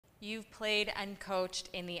You've played and coached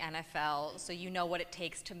in the NFL, so you know what it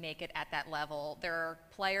takes to make it at that level. There are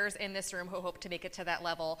players in this room who hope to make it to that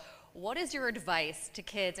level. What is your advice to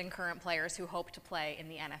kids and current players who hope to play in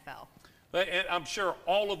the NFL? And I'm sure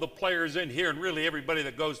all of the players in here and really everybody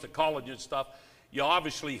that goes to college and stuff, you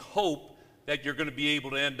obviously hope that you're going to be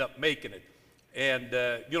able to end up making it. And,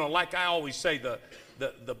 like I always say,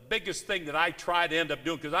 the biggest thing that I try to end up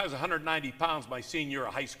doing, because I was 190 pounds my senior year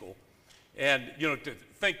of high school, and, to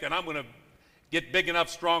think that I'm going to get big enough,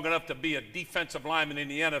 strong enough to be a defensive lineman in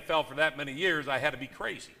the NFL for that many years, I had to be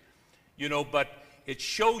crazy. But it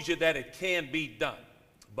shows you that it can be done.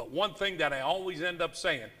 But one thing that I always end up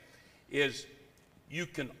saying is you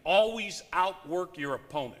can always outwork your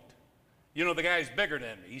opponent. The guy's bigger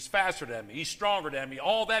than me, he's faster than me, he's stronger than me,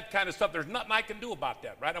 all that kind of stuff. There's nothing I can do about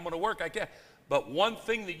that, right? I'm going to work, I can. But one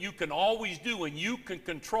thing that you can always do, and you can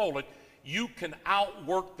control it, you can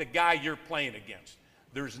outwork the guy you're playing against.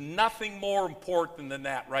 There's nothing more important than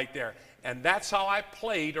that right there. And that's how I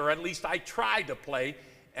played, or at least I tried to play,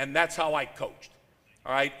 and that's how I coached.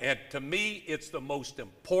 All right? And to me, it's the most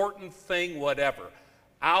important thing, whatever.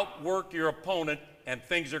 Outwork your opponent, and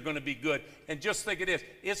things are going to be good. And just think of this,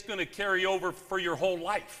 it's going to carry over for your whole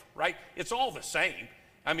life, right? It's all the same.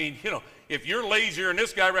 I mean, if you're lazier than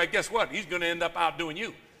this guy, right, guess what? He's going to end up outdoing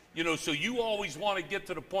you. So you always want to get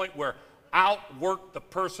to the point where outwork the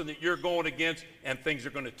person that you're going against, and things are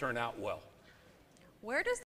going to turn out well. Where does